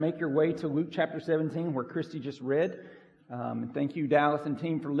Make your way to Luke chapter 17, where Christy just read. And thank you, Dallas and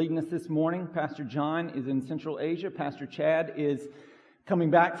team, for leading us this morning. Pastor John is in Central Asia. Pastor Chad is coming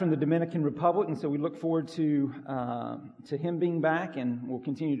back from the Dominican Republic, and so we look forward to him being back, and we'll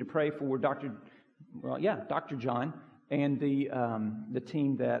continue to pray for Dr. John and the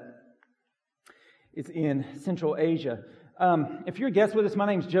team that is in Central Asia. If you're a guest with us, my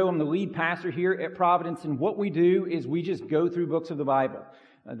name's Joe. I'm the lead pastor here at Providence, and what we do is we just go through books of the Bible.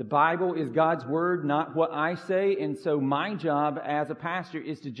 The Bible is God's Word, not what I say, and so my job as a pastor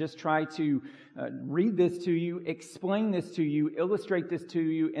is to just try to read this to you, explain this to you, illustrate this to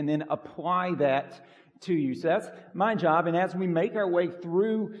you, and then apply that to you. So that's my job, and as we make our way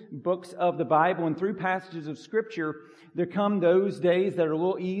through books of the Bible and through passages of Scripture, there come those days that are a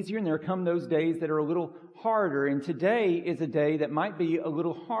little easier, and there come those days that are a little harder. And today is a day that might be a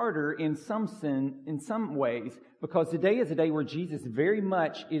little harder in some ways, because today is a day where Jesus very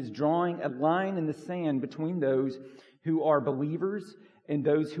much is drawing a line in the sand between those who are believers and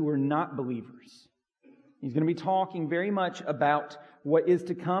those who are not believers. He's going to be talking very much about what is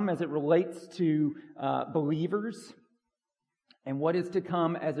to come as it relates to believers and what is to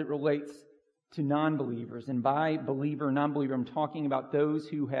come as it relates to non-believers. And by believer, non-believer, I'm talking about those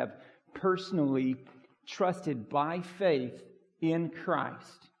who have personally trusted by faith in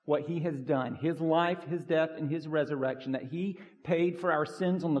Christ, what He has done, His life, His death, and His resurrection, that He paid for our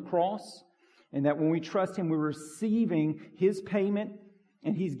sins on the cross, and that when we trust Him, we're receiving His payment,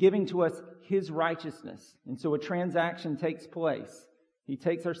 and He's giving to us His righteousness. And so a transaction takes place. He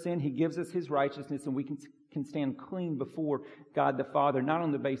takes our sin, He gives us His righteousness, and we can stand clean before God the Father, not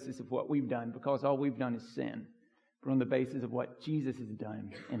on the basis of what we've done, because all we've done is sin, but on the basis of what Jesus has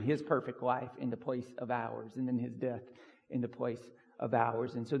done in His perfect life in the place of ours, and then His death in the place of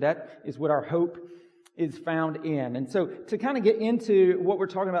ours. And so that is what our hope is found in. And so to kind of get into what we're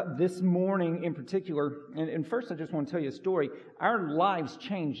talking about this morning in particular, and first I just want to tell you a story. Our lives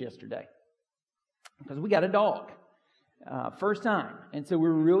changed yesterday because we got a dog. First time. And so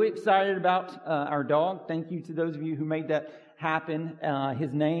we're really excited about our dog. Thank you to those of you who made that happen.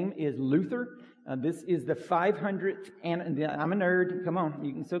 His name is Luther. This is the 500th, and I'm a nerd. Come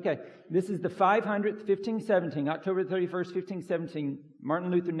on, it's okay. This is the 500th, 1517, October 31st, 1517. Martin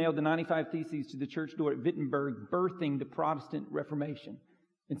Luther nailed the 95 Theses to the church door at Wittenberg, birthing the Protestant Reformation.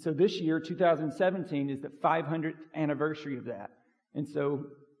 And so this year, 2017, is the 500th anniversary of that. And so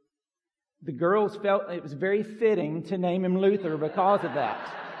the girls felt it was very fitting to name him Luther because of that.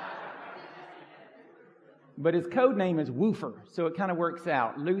 But his code name is Woofer, so it kind of works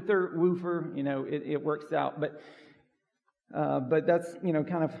out. Luther, Woofer, it works out. But that's,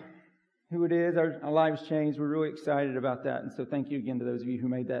 kind of who it is. Our lives changed. We're really excited about that. And so thank you again to those of you who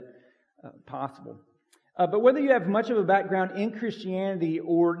made that possible. But whether you have much of a background in Christianity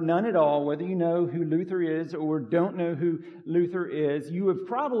or none at all, whether you know who Luther is or don't know who Luther is, you have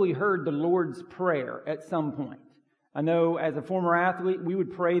probably heard the Lord's Prayer at some point. I know as a former athlete, we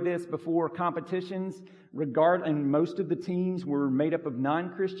would pray this before competitions, and most of the teams were made up of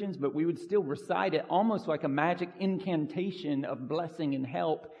non-Christians, but we would still recite it almost like a magic incantation of blessing and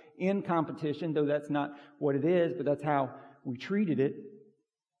help in competition, though that's not what it is, but that's how we treated it.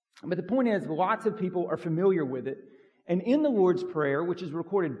 But the point is, lots of people are familiar with it. And in the Lord's Prayer, which is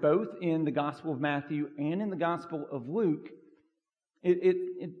recorded both in the Gospel of Matthew and in the Gospel of Luke,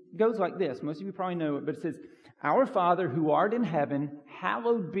 it goes like this. Most of you probably know it, but it says, "Our Father who art in heaven,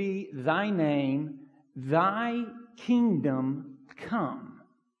 hallowed be thy name, thy kingdom come."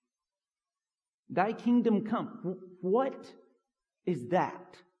 Thy kingdom come. What is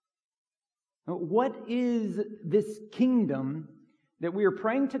that? What is this kingdom that we are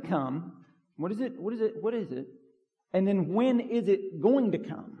praying to come? What is it? What is it? What is it? And then when is it going to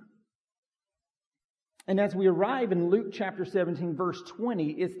come? And as we arrive in Luke chapter 17, verse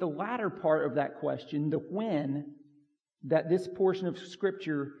 20, it's the latter part of that question, the when, that this portion of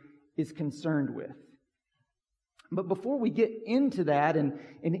Scripture is concerned with. But before we get into that and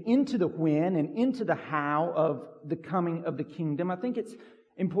into the when and into the how of the coming of the kingdom, I think it's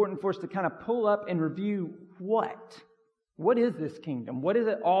important for us to kind of pull up and review what. What is this kingdom? What is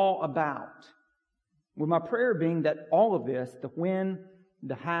it all about? With my prayer being that all of this, the when,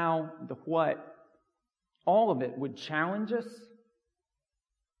 the how, the what, all of it would challenge us,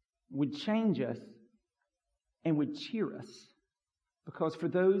 would change us, and would cheer us. Because for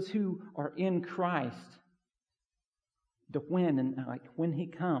those who are in Christ, the when, and like when He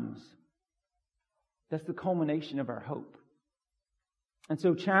comes, that's the culmination of our hope. And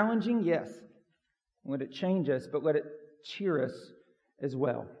so challenging, yes. Let it change us, but let it cheer us as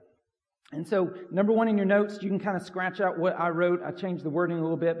well. And so, number one in your notes, you can kind of scratch out what I wrote. I changed the wording a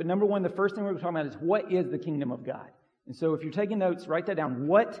little bit. But number one, the first thing we're talking about is what is the kingdom of God? And so if you're taking notes, write that down.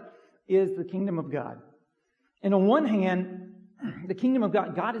 What is the kingdom of God? And on one hand, the kingdom of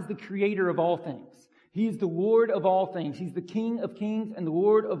God, God is the creator of all things. He is the Lord of all things. He's the King of kings and the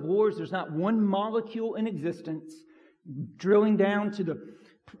Lord of lords. There's not one molecule in existence, drilling down to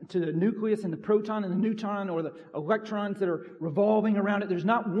the nucleus and the proton and the neutron or the electrons that are revolving around it. There's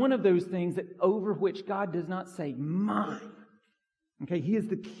not one of those things over which God does not say, mine. Okay, He is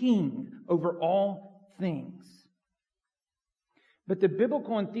the king over all things. But the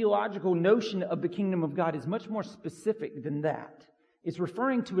biblical and theological notion of the kingdom of God is much more specific than that. It's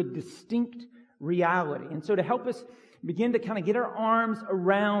referring to a distinct reality. And so to help us begin to kind of get our arms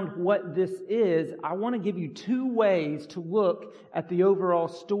around what this is, I want to give you two ways to look at the overall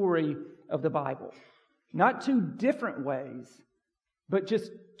story of the Bible. Not two different ways, but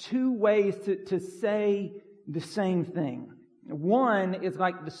just two ways to say the same thing. One is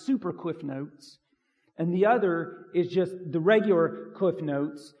like the super Cliff Notes, and the other is just the regular Cliff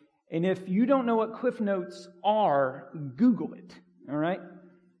Notes. And if you don't know what Cliff Notes are, Google it, all right?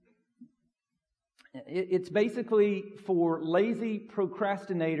 It's basically for lazy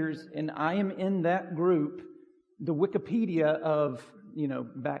procrastinators, and I am in that group, the Wikipedia of,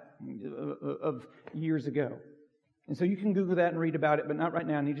 back of years ago. And so you can Google that and read about it, but not right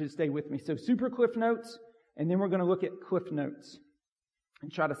now. I need you to stay with me. So Super Cliff Notes, and then we're going to look at Cliff Notes and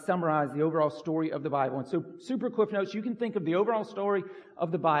try to summarize the overall story of the Bible. And so Super Cliff Notes, you can think of the overall story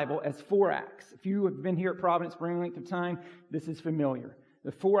of the Bible as 4 acts. If you have been here at Providence for any length of time, this is familiar.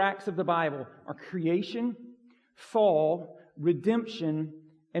 The 4 acts of the Bible are creation, fall, redemption,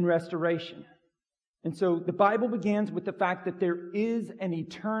 and restoration. And so the Bible begins with the fact that there is an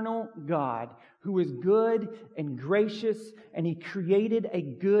eternal God who is good and gracious, and He created a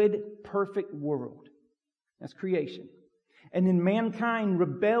good, perfect world. That's creation. And then mankind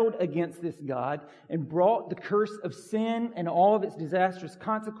rebelled against this God and brought the curse of sin and all of its disastrous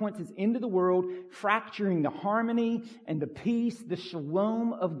consequences into the world, fracturing the harmony and the peace, the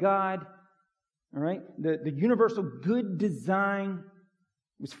shalom of God. All right? The universal good design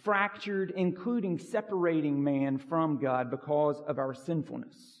was fractured, including separating man from God because of our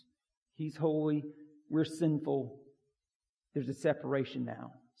sinfulness. He's holy, we're sinful. There's a separation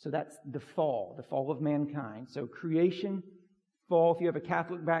now. So that's the fall of mankind. So creation, fall. If you have a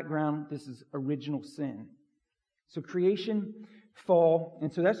Catholic background, this is original sin. So creation, fall,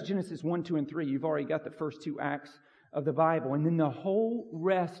 and so that's Genesis 1, 2, and 3. You've already got the first 2 acts of the Bible. And then the whole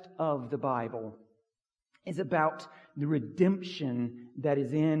rest of the Bible is about the redemption that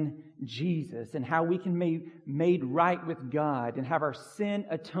is in Jesus and how we can be made right with God and have our sin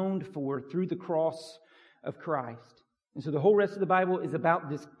atoned for through the cross of Christ. And so the whole rest of the Bible is about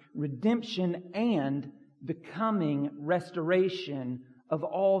this redemption and the coming restoration of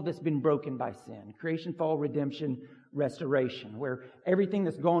all that's been broken by sin. Creation, fall, redemption, restoration. Where everything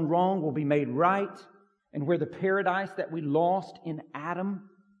that's gone wrong will be made right, and where the paradise that we lost in Adam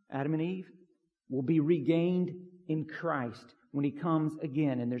and Eve, will be regained in Christ when He comes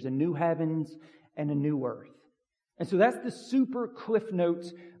again. And there's a new heavens and a new earth. And so that's the super Cliff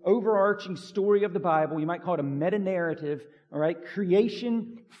Notes, overarching story of the Bible. You might call it a meta-narrative, all right?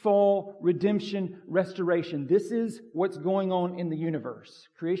 Creation, fall, redemption, restoration. This is what's going on in the universe.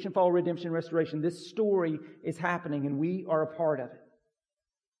 Creation, fall, redemption, restoration. This story is happening, and we are a part of it.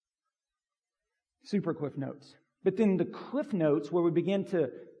 Super Cliff Notes. But then the Cliff Notes, where we begin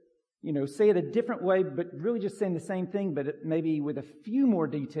to, say it a different way, but really just saying the same thing, but maybe with a few more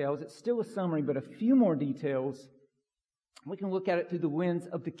details. It's still a summary, but a few more details. We can look at it through the lens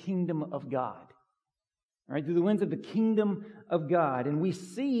of the kingdom of God. All right, through the lens of the kingdom of God. And we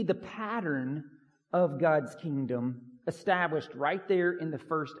see the pattern of God's kingdom established right there in the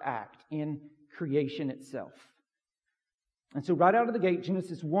first act, in creation itself. And so right out of the gate,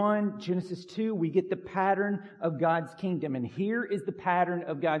 Genesis 1, Genesis 2, we get the pattern of God's kingdom. And here is the pattern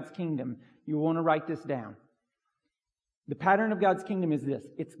of God's kingdom. You want to write this down. The pattern of God's kingdom is this.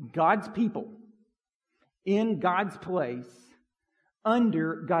 It's God's people in God's place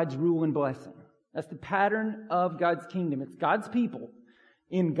under God's rule and blessing. That's the pattern of God's kingdom. It's God's people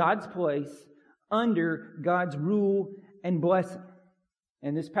in God's place under God's rule and blessing.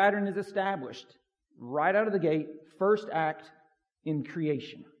 And this pattern is established right out of the gate, first act in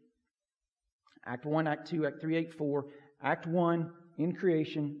creation. Act 1, Act 2, Act 3, Act 4. Act 1, in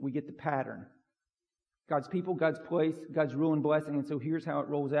creation, we get the pattern. God's people, God's place, God's rule and blessing. And so here's how it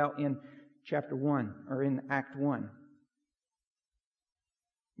rolls out in chapter 1, or in Act 1.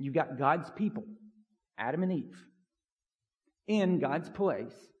 You've got God's people, Adam and Eve, in God's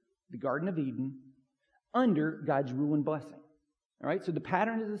place, the Garden of Eden, under God's rule and blessing. All right, so the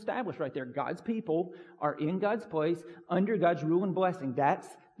pattern is established right there. God's people are in God's place, under God's rule and blessing. That's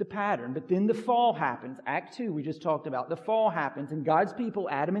the pattern. But then the fall happens. Act 2, we just talked about. The fall happens, and God's people,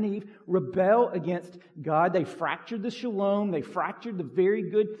 Adam and Eve, rebel against God. They fractured the shalom. They fractured the very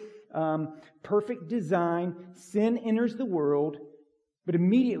good, perfect design. Sin enters the world. But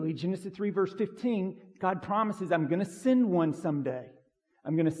immediately, Genesis 3, verse 15, God promises, I'm going to send one someday.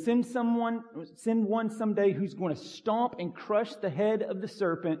 I'm going to send one someday who's going to stomp and crush the head of the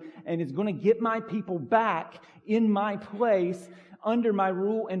serpent and is going to get my people back in my place under my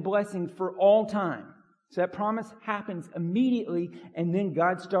rule and blessing for all time. So that promise happens immediately, and then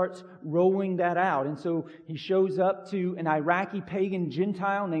God starts rolling that out. And so He shows up to an Iraqi pagan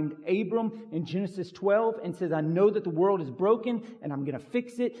Gentile named Abram in Genesis 12 and says, I know that the world is broken, and I'm going to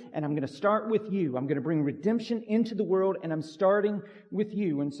fix it, and I'm going to start with you. I'm going to bring redemption into the world, and I'm starting with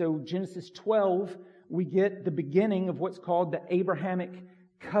you. And so Genesis 12, we get the beginning of what's called the Abrahamic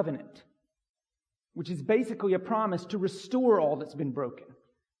covenant, which is basically a promise to restore all that's been broken,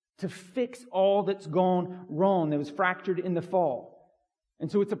 to fix all that's gone wrong, that was fractured in the fall. And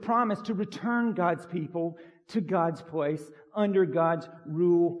so it's a promise to return God's people to God's place under God's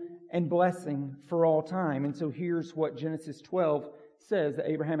rule and blessing for all time. And so here's what Genesis 12 says, the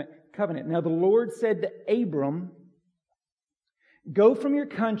Abrahamic covenant. Now the Lord said to Abram, go from your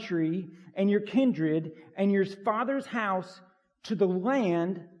country and your kindred and your father's house to the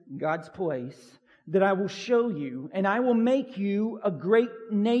land, God's place, that I will show you, and I will make you a great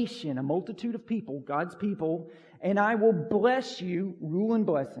nation, a multitude of people, God's people, and I will bless you, rule and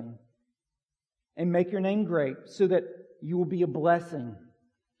blessing, and make your name great, so that you will be a blessing.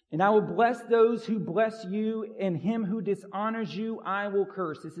 And I will bless those who bless you, and him who dishonors you I will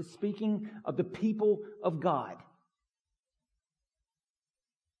curse. This is speaking of the people of God.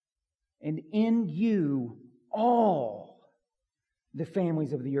 And in you all the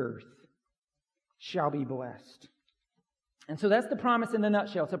families of the earth shall be blessed. And so that's the promise in a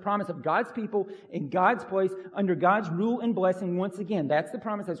nutshell. It's a promise of God's people in God's place under God's rule and blessing once again. That's the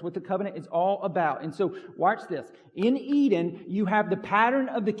promise. That's what the covenant is all about. And so watch this. In Eden, you have the pattern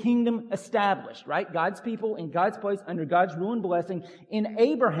of the kingdom established, right? God's people in God's place under God's rule and blessing. In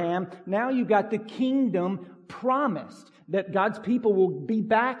Abraham, now you've got the kingdom promised, that God's people will be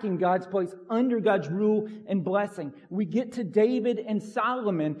back in God's place under God's rule and blessing. We get to David and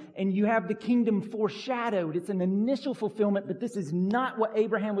Solomon, and you have the kingdom foreshadowed. It's an initial fulfillment, but this is not what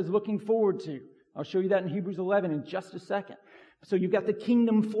Abraham was looking forward to. I'll show you that in Hebrews 11 in just a second. So you've got the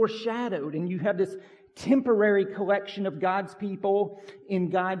kingdom foreshadowed, and you have this temporary collection of God's people in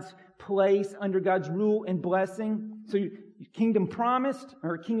God's place under God's rule and blessing. So kingdom promised,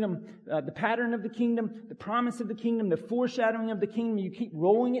 or kingdom, the pattern of the kingdom, the promise of the kingdom, the foreshadowing of the kingdom. You keep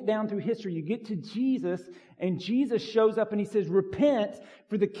rolling it down through history. You get to Jesus, and Jesus shows up and He says, repent,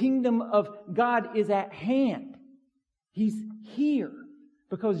 for the kingdom of God is at hand. He's here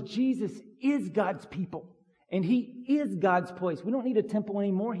because Jesus is God's people, and He is God's place. We don't need a temple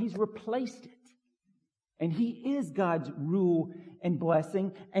anymore. He's replaced it. And He is God's rule and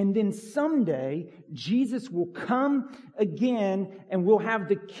blessing. And then someday, Jesus will come again and we'll have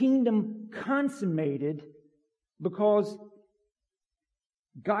the kingdom consummated, because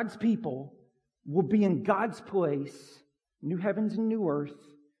God's people will be in God's place, new heavens and new earth,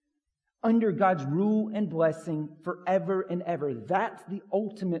 under God's rule and blessing forever and ever. That's the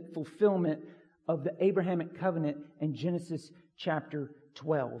ultimate fulfillment of the Abrahamic covenant in Genesis chapter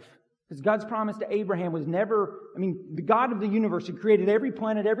 12. Because God's promise to Abraham was never, the God of the universe who created every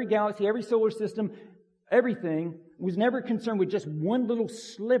planet, every galaxy, every solar system, everything, was never concerned with just one little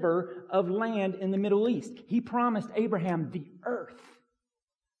sliver of land in the Middle East. He promised Abraham the earth.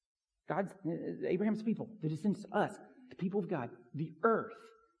 Abraham's people, the descendants of us, the people of God, the earth,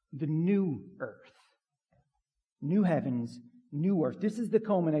 the new earth. New heavens, new earth. This is the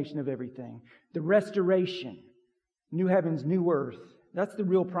culmination of everything. The restoration. New heavens, new earth. That's the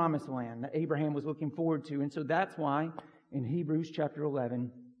real promised land that Abraham was looking forward to. And so that's why in Hebrews chapter 11,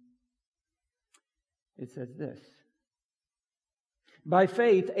 it says this. By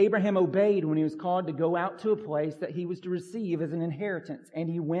faith, Abraham obeyed when he was called to go out to a place that he was to receive as an inheritance. And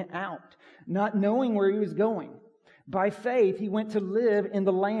he went out, not knowing where he was going. By faith, he went to live in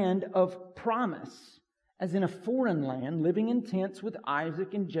the land of promise, as in a foreign land, living in tents with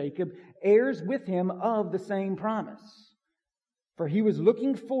Isaac and Jacob, heirs with him of the same promise. For he was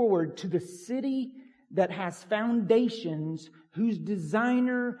looking forward to the city that has foundations, whose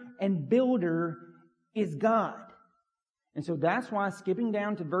designer and builder is God. And so that's why, skipping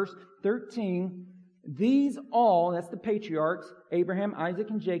down to verse 13, These all, that's the patriarchs, Abraham, Isaac,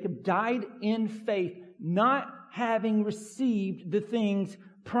 and Jacob, died in faith, not having received the things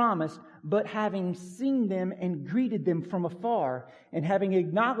promised, but having seen them and greeted them from afar, and having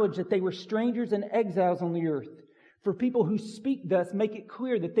acknowledged that they were strangers and exiles on the earth. For people who speak thus make it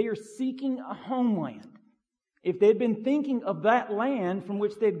clear that they are seeking a homeland. If they had been thinking of that land from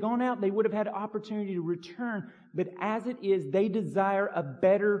which they had gone out, they would have had opportunity to return. But as it is, they desire a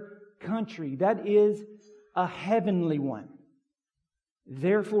better country, that is, a heavenly one.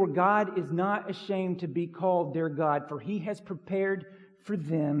 Therefore, God is not ashamed to be called their God, for He has prepared for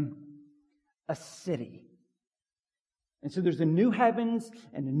them a city. And so there's a new heavens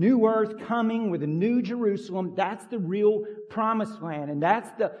and a new earth coming with a new Jerusalem. That's the real promised land. And that's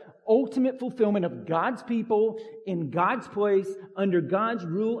the ultimate fulfillment of God's people in God's place under God's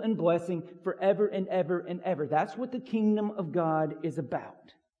rule and blessing forever and ever and ever. That's what the kingdom of God is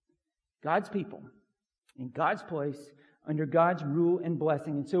about. God's people in God's place under God's rule and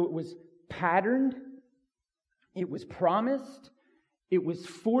blessing. And so it was patterned, it was promised, it was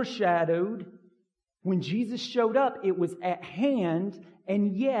foreshadowed. When Jesus showed up, it was at hand,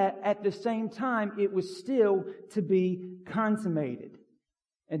 and yet at the same time, it was still to be consummated.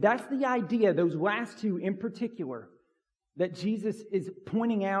 And that's the idea, those last two in particular, that Jesus is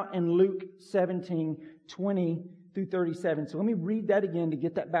pointing out in Luke 17:20 through 37. So let me read that again to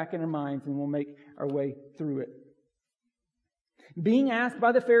get that back in our minds, and we'll make our way through it. Being asked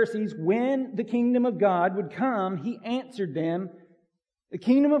by the Pharisees when the kingdom of God would come, He answered them, "The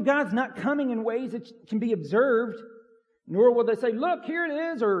kingdom of God's not coming in ways that can be observed, nor will they say, 'Look, here it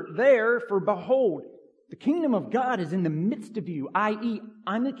is,' or 'there,' for behold, the kingdom of God is in the midst of you," i.e.,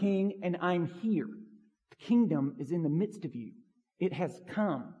 I'm the king and I'm here. The kingdom is in the midst of you. It has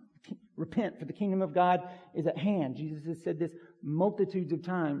come. Repent, for the kingdom of God is at hand. Jesus has said this multitudes of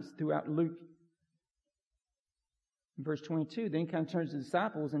times throughout Luke. In verse 22, then He kind of turns to the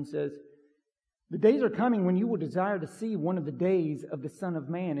disciples and says, "The days are coming when you will desire to see one of the days of the Son of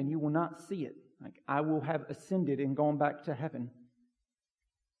Man, and you will not see it. Like, I will have ascended and gone back to heaven.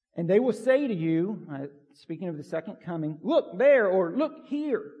 And they will say to you," speaking of the second coming, "Look there," or "Look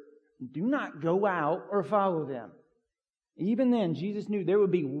here." Do not go out or follow them. Even then, Jesus knew there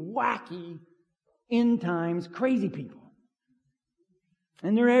would be wacky, end times, crazy people.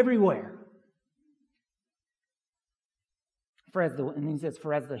 And they're everywhere.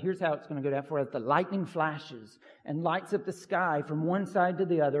 Here's how it's going to go down. "For as the lightning flashes and lights up the sky from one side to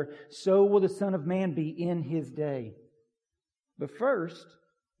the other, so will the Son of Man be in His day. But first,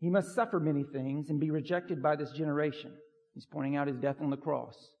 He must suffer many things and be rejected by this generation." He's pointing out His death on the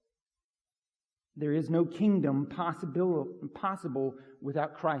cross. There is no kingdom possible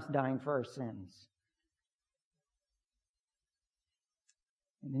without Christ dying for our sins.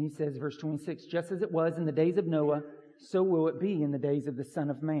 And then He says, verse 26, "Just as it was in the days of Noah, so will it be in the days of the Son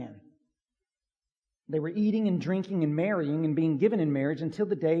of Man. They were eating and drinking and marrying and being given in marriage until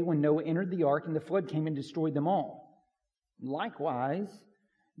the day when Noah entered the ark and the flood came and destroyed them all. Likewise,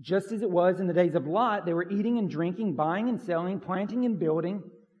 just as it was in the days of Lot, they were eating and drinking, buying and selling, planting and building.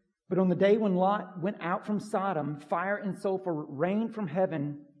 But on the day when Lot went out from Sodom, fire and sulfur rained from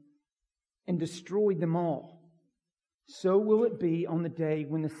heaven and destroyed them all. So will it be on the day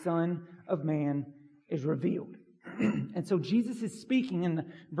when the Son of Man is revealed." And so Jesus is speaking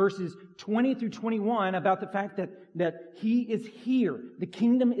in verses 20 through 21 about the fact that He is here. The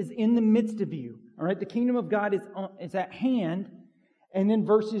kingdom is in the midst of you. All right, the kingdom of God is at hand. And then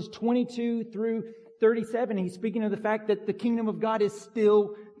verses 22 through 37, He's speaking of the fact that the kingdom of God is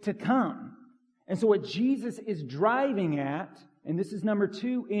still to come. And so what Jesus is driving at, and this is number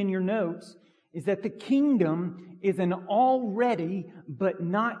 2 in your notes, is that the kingdom is an already but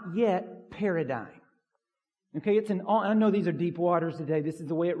not yet paradigm. Okay, I know these are deep waters today. This is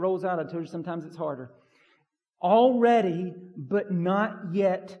the way it rolls out. I told you sometimes it's harder. Already, but not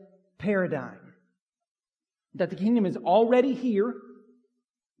yet paradigm. That the kingdom is already here,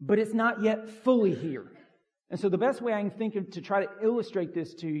 but it's not yet fully here. And so the best way I can think of to try to illustrate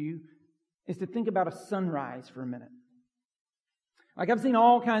this to you is to think about a sunrise for a minute. Like, I've seen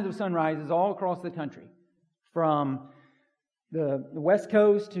all kinds of sunrises all across the country. From the West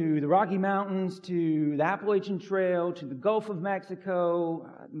Coast to the Rocky Mountains to the Appalachian Trail to the Gulf of Mexico,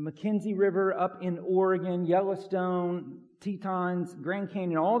 Mackenzie River up in Oregon, Yellowstone, Tetons, Grand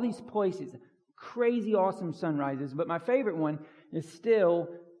Canyon, all these places. Crazy awesome sunrises. But my favorite one is still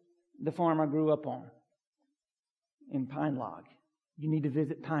the farm I grew up on in Pine Log. You need to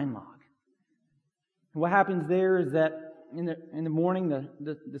visit Pine Log. And what happens there is that in the morning,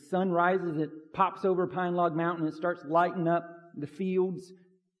 the sun rises, it pops over Pine Log Mountain, it starts lighting up the fields,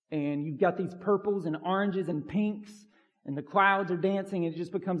 And you've got these purples and oranges and pinks, and the clouds are dancing, and it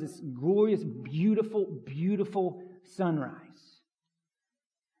just becomes this glorious, beautiful, beautiful sunrise.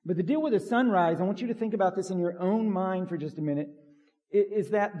 But the deal with the sunrise, I want you to think about this in your own mind for just a minute,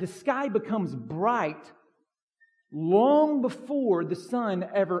 is that the sky becomes bright long before the sun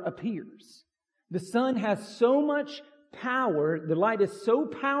ever appears. The sun has so much power, the light is so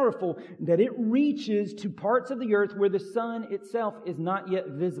powerful that it reaches to parts of the earth where the sun itself is not yet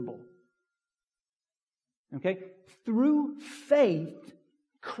visible. Okay? Through faith,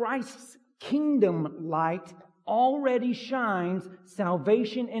 Christ's kingdom light already shines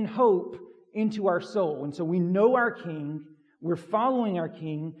salvation and hope into our soul. And so we know our King, we're following our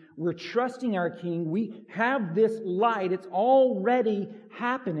King, we're trusting our King, we have this light, it's already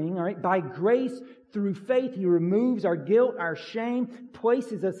happening, all right? By grace, through faith, He removes our guilt, our shame,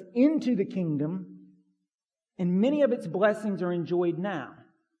 places us into the kingdom, and many of its blessings are enjoyed now.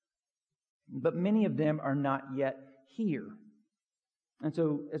 But many of them are not yet here. And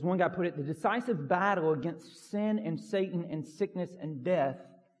so, as one guy put it, the decisive battle against sin and Satan and sickness and death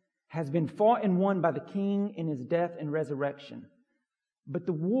has been fought and won by the King in His death and resurrection. But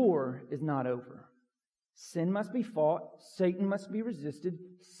the war is not over. Sin must be fought, Satan must be resisted,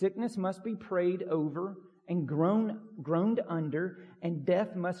 sickness must be prayed over and groaned under, and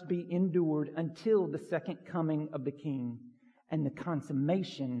death must be endured until the second coming of the King and the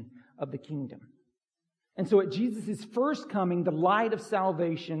consummation of the kingdom. And so at Jesus' first coming, the light of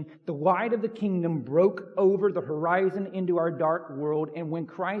salvation, the light of the kingdom broke over the horizon into our dark world. And when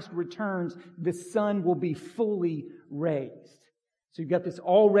Christ returns, the sun will be fully raised. So you've got this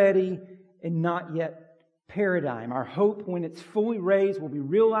already and not yet paradigm. Our hope, when it's fully raised, will be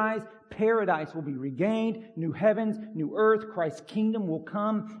realized. Paradise will be regained. New heavens, new earth. Christ's kingdom will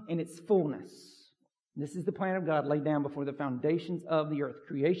come in its fullness. This is the plan of God laid down before the foundations of the earth.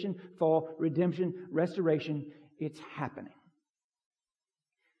 Creation, fall, redemption, restoration. It's happening.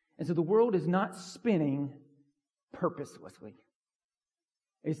 And so the world is not spinning purposelessly.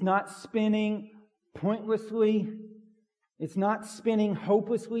 It's not spinning pointlessly. It's not spinning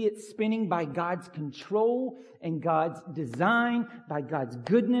hopelessly. It's spinning by God's control and God's design, by God's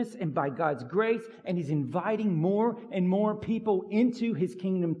goodness and by God's grace. And He's inviting more and more people into His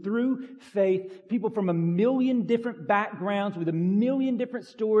kingdom through faith. People from a million different backgrounds with a million different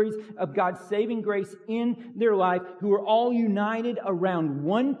stories of God's saving grace in their life, who are all united around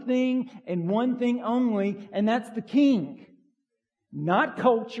one thing and one thing only, and that's the King. Not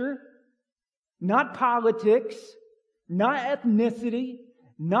culture, not politics, not ethnicity,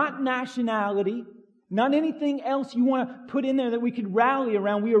 not nationality, not anything else you want to put in there that we could rally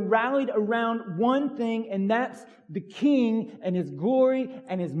around. We are rallied around one thing, and that's the King and His glory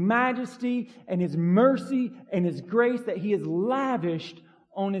and His majesty and His mercy and His grace that He has lavished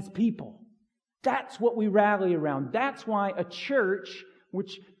on His people. That's what we rally around. That's why a church,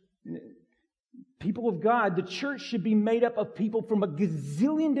 which people of God, the church should be made up of people from a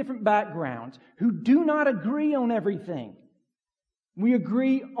gazillion different backgrounds who do not agree on everything. We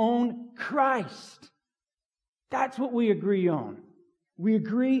agree on Christ. That's what we agree on. We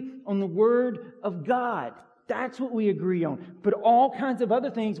agree on the Word of God. That's what we agree on. But all kinds of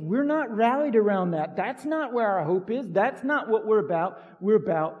other things, we're not rallied around that. That's not where our hope is. That's not what we're about. We're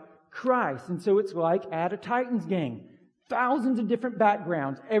about Christ. And so it's like at a Titans game. Thousands of different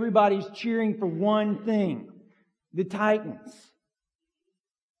backgrounds. Everybody's cheering for one thing. The Titans.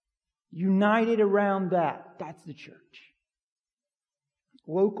 United around that. That's the church.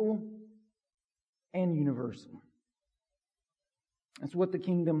 Local and universal. That's what the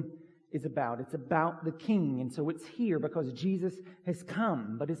kingdom is about. It's about the King. And so it's here because Jesus has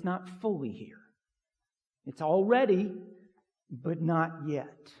come, but it's not fully here. It's already, but not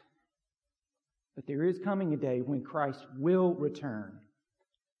yet. But there is coming a day when Christ will return.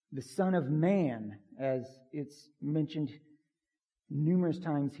 The Son of Man, as it's mentioned numerous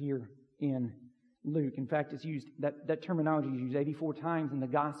times here in Luke. In fact, it's used, that terminology is used 84 times in the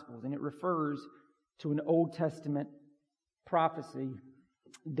Gospels, and it refers to an Old Testament prophecy,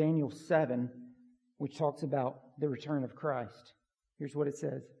 Daniel 7, which talks about the return of Christ. Here's what it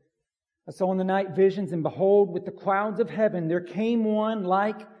says. I saw in the night visions, and behold, with the clouds of heaven there came one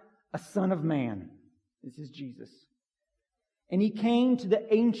like a Son of Man. This is Jesus. And He came to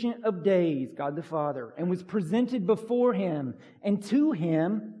the Ancient of Days, God the Father, and was presented before Him. And to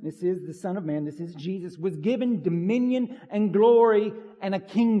Him, this is the Son of Man, this is Jesus, was given dominion and glory and a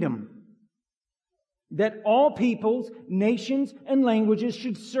kingdom, that all peoples, nations, and languages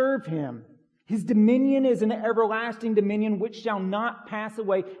should serve Him. His dominion is an everlasting dominion which shall not pass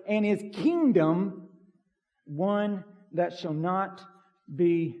away, and His kingdom one that shall not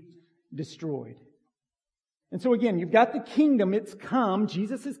be destroyed. And so again, you've got the kingdom. It's come.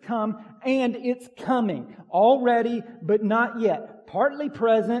 Jesus has come, and it's coming. Already, but not yet. Partly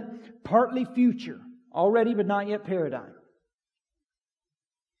present, partly future. Already, but not yet paradigm.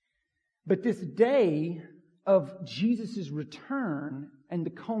 But this day of Jesus' return and the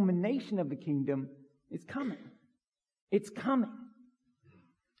culmination of the kingdom is coming. It's coming.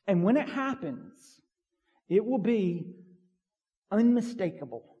 And when it happens, it will be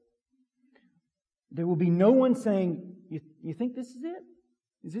unmistakable. There will be no one saying, you think this is it?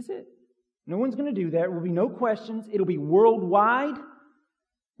 Is this it? No one's going to do that. There will be no questions. It'll be worldwide.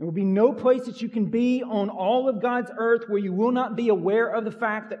 There will be no place that you can be on all of God's earth where you will not be aware of the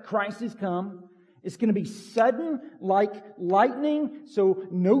fact that Christ has come. It's going to be sudden, like lightning, so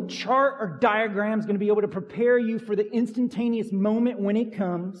no chart or diagram is going to be able to prepare you for the instantaneous moment when it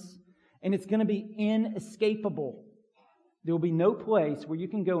comes. And it's going to be inescapable. There will be no place where you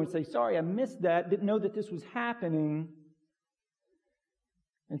can go and say, sorry, I missed that, didn't know that this was happening.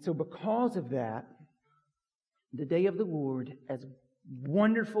 And so because of that, the day of the Lord, as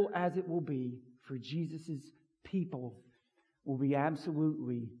wonderful as it will be for Jesus' people, will be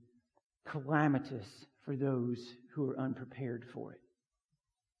absolutely calamitous for those who are unprepared for it.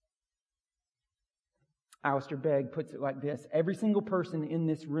 Alistair Begg puts it like this: every single person in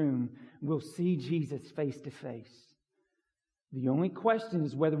this room will see Jesus face to face. The only question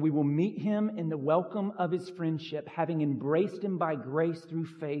is whether we will meet Him in the welcome of His friendship, having embraced Him by grace through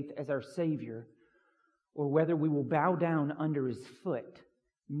faith as our Savior, or whether we will bow down under His foot,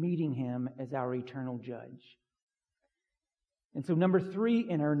 meeting Him as our eternal judge. And so number 3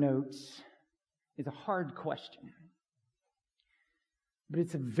 in our notes is a hard question. But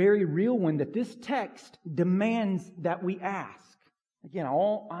it's a very real one that this text demands that we ask. Again,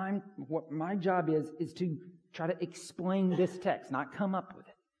 what my job is to try to explain this text, not come up with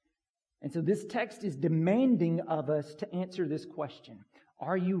it. And so this text is demanding of us to answer this question.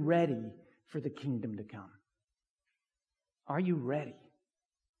 Are you ready for the kingdom to come? Are you ready?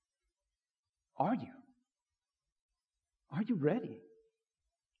 Are you? Are you ready?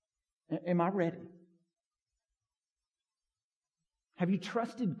 Am I ready? Have you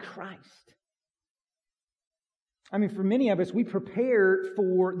trusted Christ? I mean, for many of us, we prepare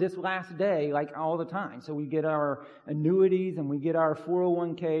for this last day like all the time. So we get our annuities and we get our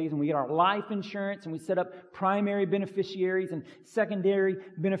 401ks and we get our life insurance and we set up primary beneficiaries and secondary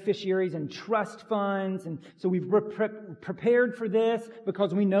beneficiaries and trust funds. And so we've prepared for this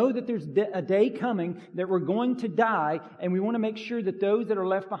because we know that there's a day coming that we're going to die, and we want to make sure that those that are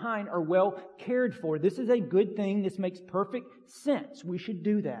left behind are well cared for. This is a good thing. This makes perfect sense. We should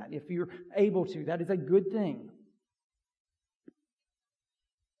do that if you're able to. That is a good thing.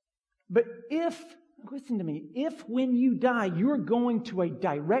 But listen to me, if when you die, you're going to a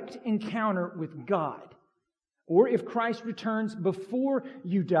direct encounter with God, or if Christ returns before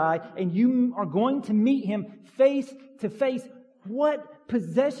you die and you are going to meet Him face to face, what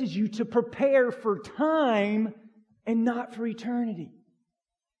possesses you to prepare for time and not for eternity?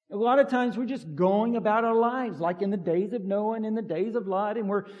 A lot of times we're just going about our lives like in the days of Noah and in the days of Lot, and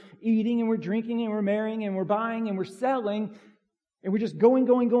we're eating and we're drinking and we're marrying and we're buying and we're selling. And we're just going,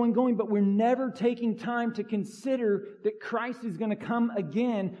 but we're never taking time to consider that Christ is going to come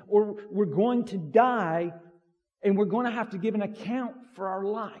again, or we're going to die, and we're going to have to give an account for our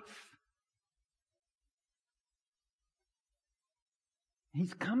life.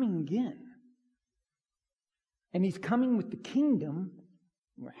 He's coming again. And He's coming with the kingdom.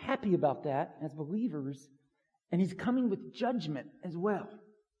 We're happy about that as believers. And He's coming with judgment as well.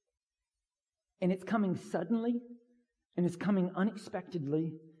 And it's coming suddenly. And it's coming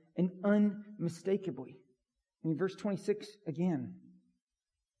unexpectedly and unmistakably. In verse 26 again.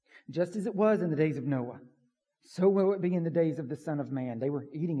 Just as it was in the days of Noah, so will it be in the days of the Son of Man. They were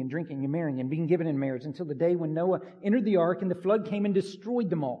eating and drinking and marrying and being given in marriage until the day when Noah entered the ark and the flood came and destroyed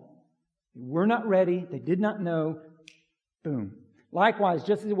them all. They were not ready. They did not know. Boom. Likewise,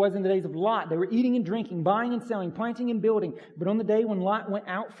 just as it was in the days of Lot, they were eating and drinking, buying and selling, planting and building. But on the day when Lot went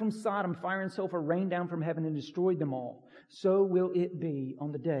out from Sodom, fire and sulfur rained down from heaven and destroyed them all. So will it be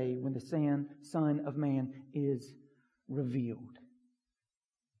on the day when the Son of Man is revealed.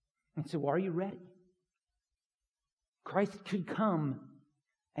 And so are you ready? Christ could come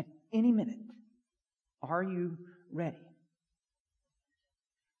at any minute. Are you ready?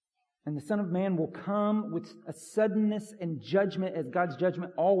 And the Son of Man will come with a suddenness and judgment as God's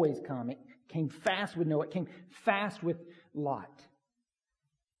judgment always comes. It came fast with Noah. It came fast with Lot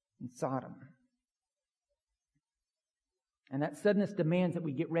and Sodom. And that suddenness demands that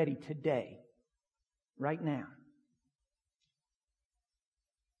we get ready today, right now.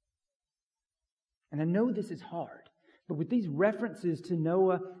 And I know this is hard, but with these references to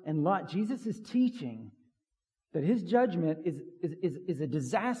Noah and Lot, Jesus is teaching that his judgment is a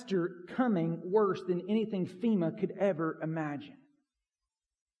disaster coming worse than anything FEMA could ever imagine.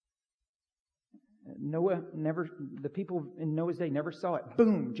 The people in Noah's day never saw it.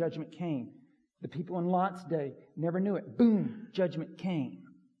 Boom, judgment came. The people in Lot's day never knew it. Boom, judgment came.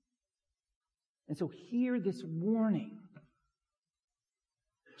 And so hear this warning.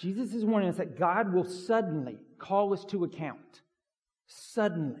 Jesus is warning us that God will suddenly call us to account.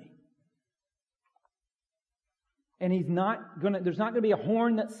 Suddenly. And there's not going to be a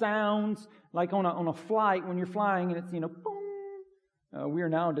horn that sounds like on a flight when you're flying and it's, boom. We are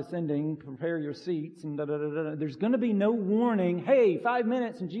now descending, prepare your seats, and da-da-da-da. There's going to be no warning, hey, 5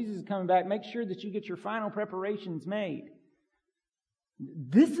 minutes and Jesus is coming back. Make sure that you get your final preparations made.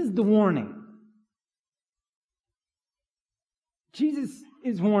 This is the warning. Jesus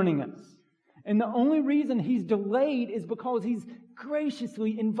is warning us. And the only reason He's delayed is because He's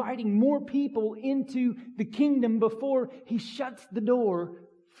graciously inviting more people into the kingdom before He shuts the door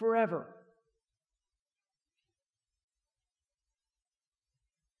forever.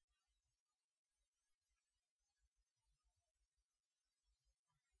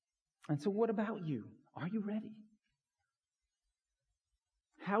 And so what about you? Are you ready?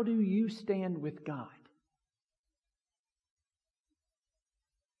 How do you stand with God?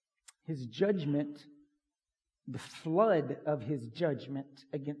 His judgment, the flood of His judgment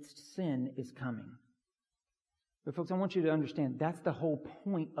against sin is coming. But folks, I want you to understand that's the whole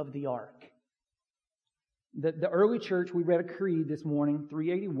point of the ark. The early church, we read a creed this morning,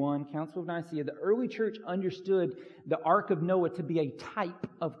 381, Council of Nicaea. The early church understood the Ark of Noah to be a type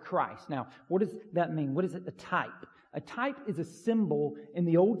of Christ. Now, what does that mean? What is it, a type? A type is a symbol in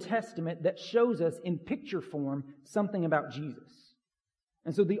the Old Testament that shows us in picture form something about Jesus.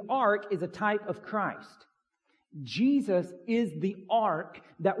 And so the ark is a type of Christ. Jesus is the ark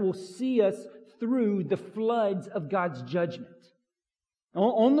that will see us through the floods of God's judgment.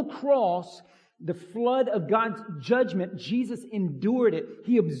 On the cross, the flood of God's judgment, Jesus endured it.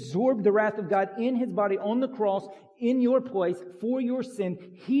 He absorbed the wrath of God in His body on the cross in your place for your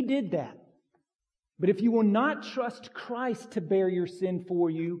sin. He did that. But if you will not trust Christ to bear your sin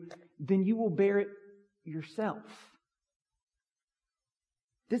for you, then you will bear it yourself.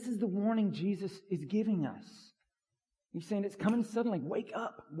 This is the warning Jesus is giving us. He's saying it's coming suddenly. Wake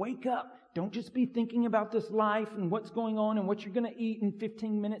up. Wake up. Don't just be thinking about this life and what's going on and what you're going to eat in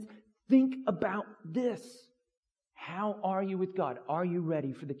 15 minutes. Think about this. How are you with God? Are you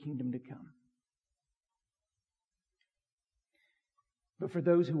ready for the kingdom to come? But for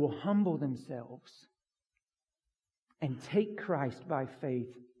those who will humble themselves and take Christ by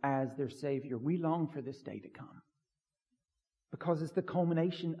faith as their Savior, we long for this day to come. Because it's the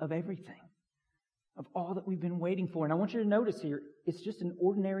culmination of everything, of all that we've been waiting for. And I want you to notice here, it's just an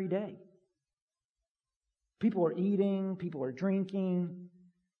ordinary day. People are eating, people are drinking,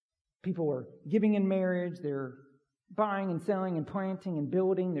 people are giving in marriage, they're buying and selling and planting and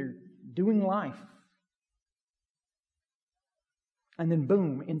building, they're doing life. And then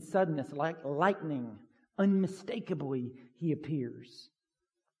boom, in suddenness, like lightning, unmistakably He appears.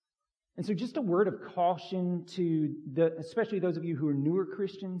 And so just a word of caution to especially those of you who are newer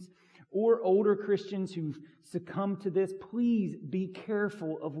Christians or older Christians who've succumbed to this. Please be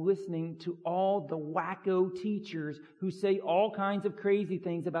careful of listening to all the wacko teachers who say all kinds of crazy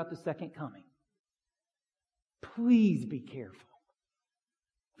things about the second coming. Please be careful.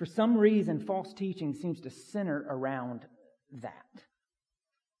 For some reason, false teaching seems to center around that.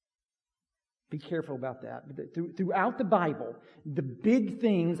 Be careful about that. Throughout the Bible, the big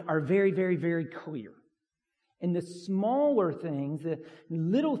things are very, very, very clear. And the smaller things, the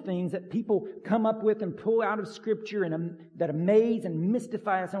little things that people come up with and pull out of Scripture and that amaze and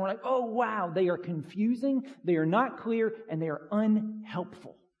mystify us, and we're like, oh wow, they are confusing, they are not clear, and they are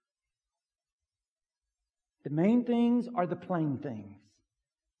unhelpful. The main things are the plain things.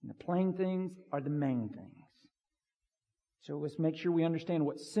 And the plain things are the main things. So let's make sure we understand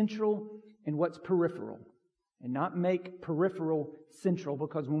what's central and what's peripheral. And not make peripheral central,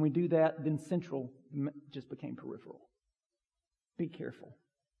 because when we do that, then central just became peripheral. Be careful.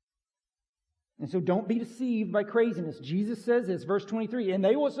 And so don't be deceived by craziness. Jesus says this, verse 23, and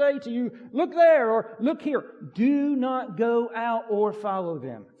they will say to you, look there or look here. Do not go out or follow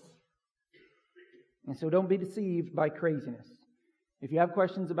them. And so don't be deceived by craziness. If you have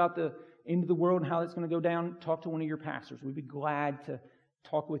questions about the end of the world and how it's going to go down, talk to one of your pastors. We'd be glad to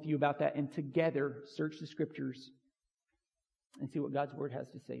talk with you about that and together search the Scriptures and see what God's Word has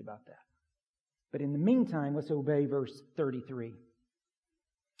to say about that. But in the meantime, let's obey verse 33.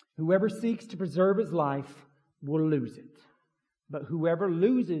 Whoever seeks to preserve his life will lose it. But whoever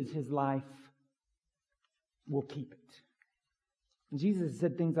loses his life will keep it. And Jesus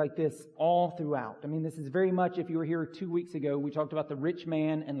said things like this all throughout. I mean, this is very much, if you were here 2 weeks ago, we talked about the rich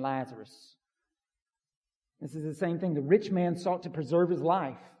man and Lazarus. This is the same thing. The rich man sought to preserve his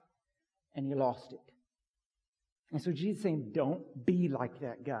life, and he lost it. And so Jesus is saying, don't be like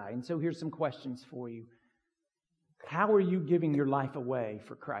that guy. And so here's some questions for you. How are you giving your life away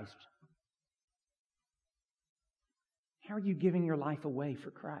for Christ? How are you giving your life away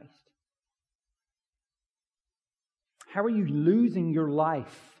for Christ? How are you losing your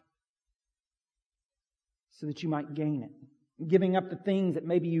life so that you might gain it? Giving up the things that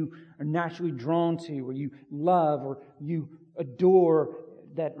maybe you are naturally drawn to, or you love, or you adore,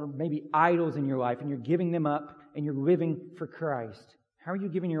 that are maybe idols in your life, and you're giving them up and you're living for Christ. How are you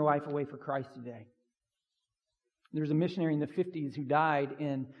giving your life away for Christ today? There was a missionary in the 50s who died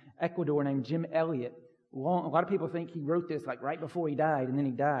in Ecuador named Jim Elliot. A lot of people think he wrote this like right before he died, and then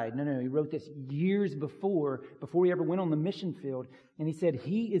he died. No, he wrote this years before he ever went on the mission field. And he said,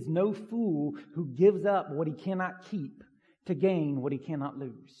 "He is no fool who gives up what he cannot keep to gain what he cannot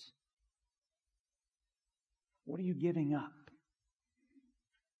lose." What are you giving up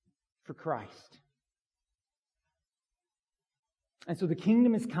for Christ? And so the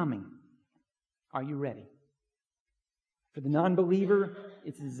kingdom is coming. Are you ready? For the non-believer,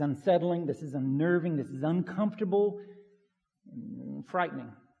 this is unsettling, this is unnerving, this is uncomfortable, and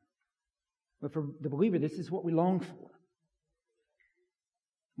frightening. But for the believer, this is what we long for.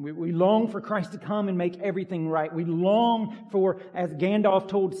 We long for Christ to come and make everything right. We long for, as Gandalf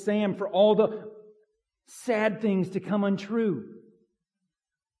told Sam, for all the sad things to come untrue.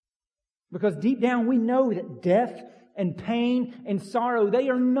 Because deep down we know that death and pain and sorrow, they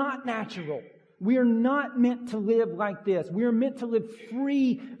are not natural. We are not meant to live like this. We are meant to live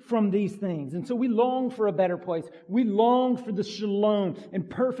free from these things. And so we long for a better place. We long for the shalom and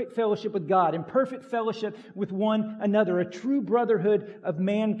perfect fellowship with God and perfect fellowship with one another, a true brotherhood of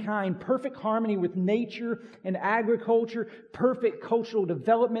mankind, perfect harmony with nature and agriculture, perfect cultural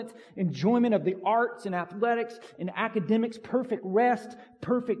development, enjoyment of the arts and athletics and academics, perfect rest,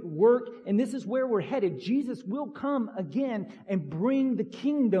 perfect work. And this is where we're headed. Jesus will come again and bring the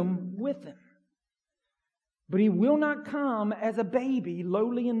kingdom with Him. But He will not come as a baby,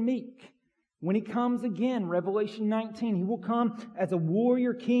 lowly and meek. When He comes again, Revelation 19, He will come as a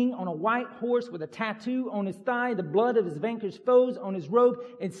warrior king on a white horse with a tattoo on his thigh, the blood of his vanquished foes on his robe,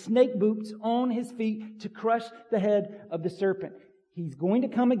 and snake boots on his feet to crush the head of the serpent. He's going to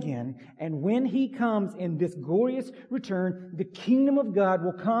come again, and when He comes in this glorious return, the kingdom of God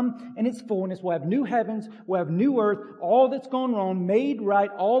will come in its fullness. We'll have new heavens, we'll have new earth, all that's gone wrong, made right,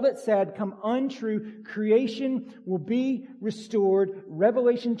 all that's sad, come untrue. Creation will be restored.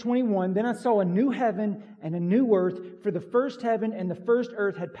 Revelation 21, then I saw a new heaven and a new earth, for the first heaven and the first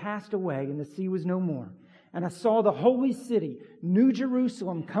earth had passed away, and the sea was no more. And I saw the holy city, New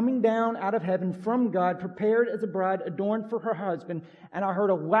Jerusalem, coming down out of heaven from God, prepared as a bride adorned for her husband. And I heard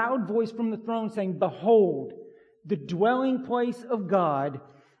a loud voice from the throne saying, "Behold, the dwelling place of God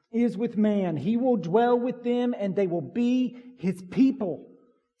is with man. He will dwell with them, and they will be His people."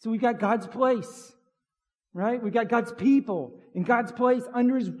 So we've got God's place, right? We've got God's people in God's place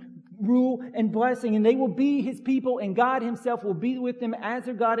under His rule and blessing, and they will be His people, and God Himself will be with them as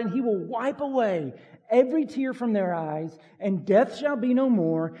their God, and He will wipe away every tear from their eyes, and death shall be no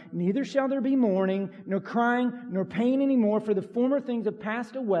more, neither shall there be mourning, nor crying, nor pain any more, for the former things have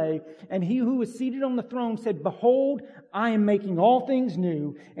passed away. And He who was seated on the throne said, "Behold, I am making all things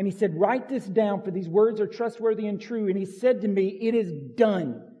new." And He said, "Write this down, for these words are trustworthy and true." And He said to me, "It is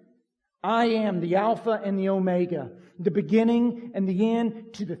done. I am the Alpha and the Omega, the beginning and the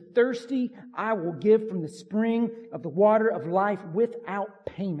end. To the thirsty I will give from the spring of the water of life without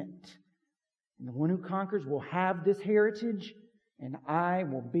payment. And the one who conquers will have this heritage, and I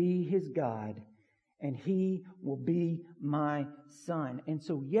will be his God, and he will be my son." And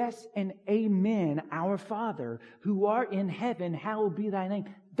so, yes and amen, our Father, who art in heaven, hallowed be thy name.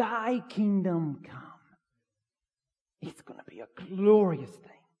 Thy kingdom come. It's going to be a glorious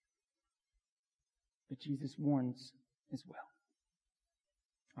thing. But Jesus warns as well.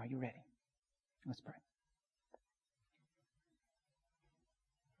 Are you ready? Let's pray.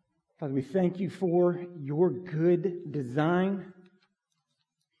 Father, we thank You for Your good design.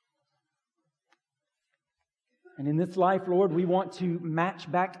 And in this life, Lord, we want to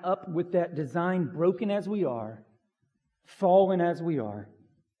match back up with that design, broken as we are, fallen as we are,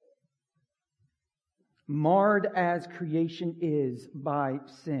 marred as creation is by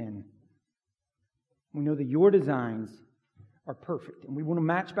sin. We know that Your designs are perfect. And we want to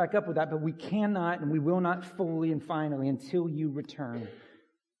match back up with that, but we cannot and we will not fully and finally until you return.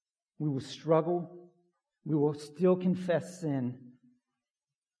 We will struggle. We will still confess sin.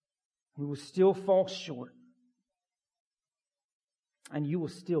 We will still fall short. And you will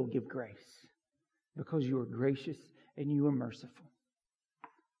still give grace because you are gracious and you are merciful.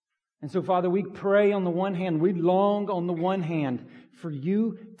 And so, Father, we pray on the one hand, we long on the one hand for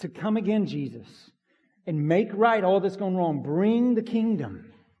you to come again, Jesus, and make right all that's gone wrong. Bring the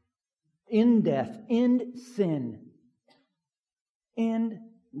kingdom. End death, end sin, end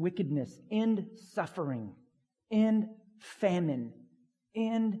wickedness, end suffering, end famine,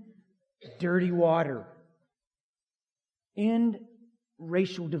 end dirty water, end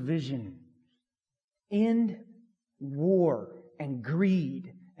racial division, end war and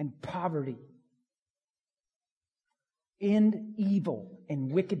greed and poverty, end evil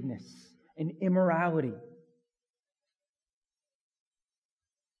and wickedness and immorality.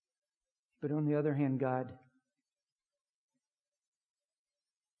 But on the other hand, God,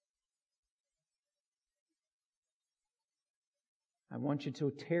 I want you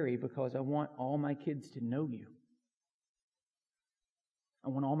to tarry because I want all my kids to know you. I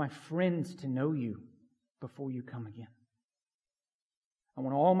want all my friends to know you before you come again. I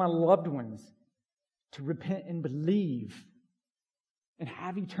want all my loved ones to repent and believe and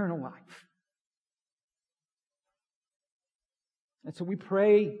have eternal life. And so we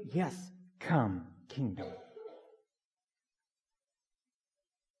pray, yes, come, kingdom.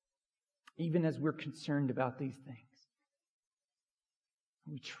 Even as we're concerned about these things,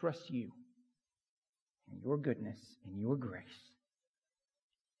 we trust you and your goodness and your grace.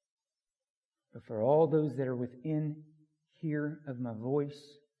 But for all those that are within hear of my voice,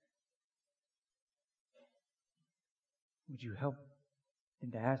 would you help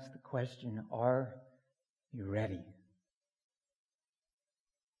them to ask the question, are you ready?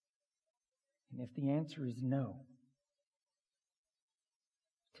 And if the answer is no,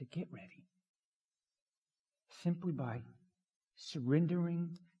 to get ready. Simply by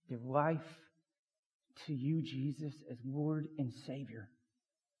surrendering their life to you, Jesus, as Lord and Savior.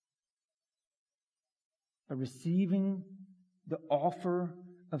 By receiving the offer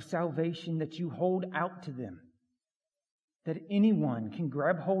of salvation that you hold out to them, that anyone can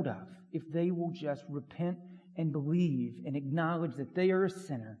grab hold of if they will just repent and believe and acknowledge that they are a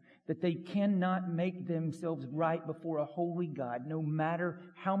sinner, that they cannot make themselves right before a holy God, no matter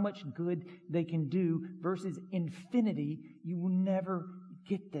how much good they can do, versus infinity, you will never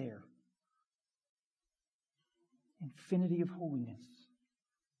get there. Infinity of holiness.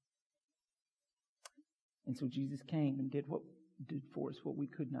 And so Jesus came and did for us what we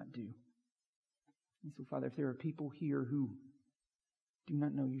could not do. And so, Father, if there are people here who do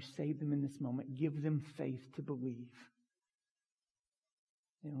not know you, save them in this moment. Give them faith to believe.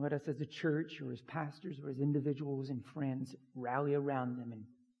 And let us as a church or as pastors or as individuals and friends rally around them and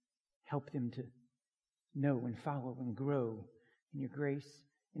help them to know and follow and grow in your grace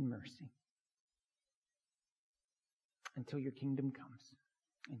and mercy until your kingdom comes.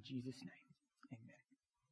 In Jesus' name.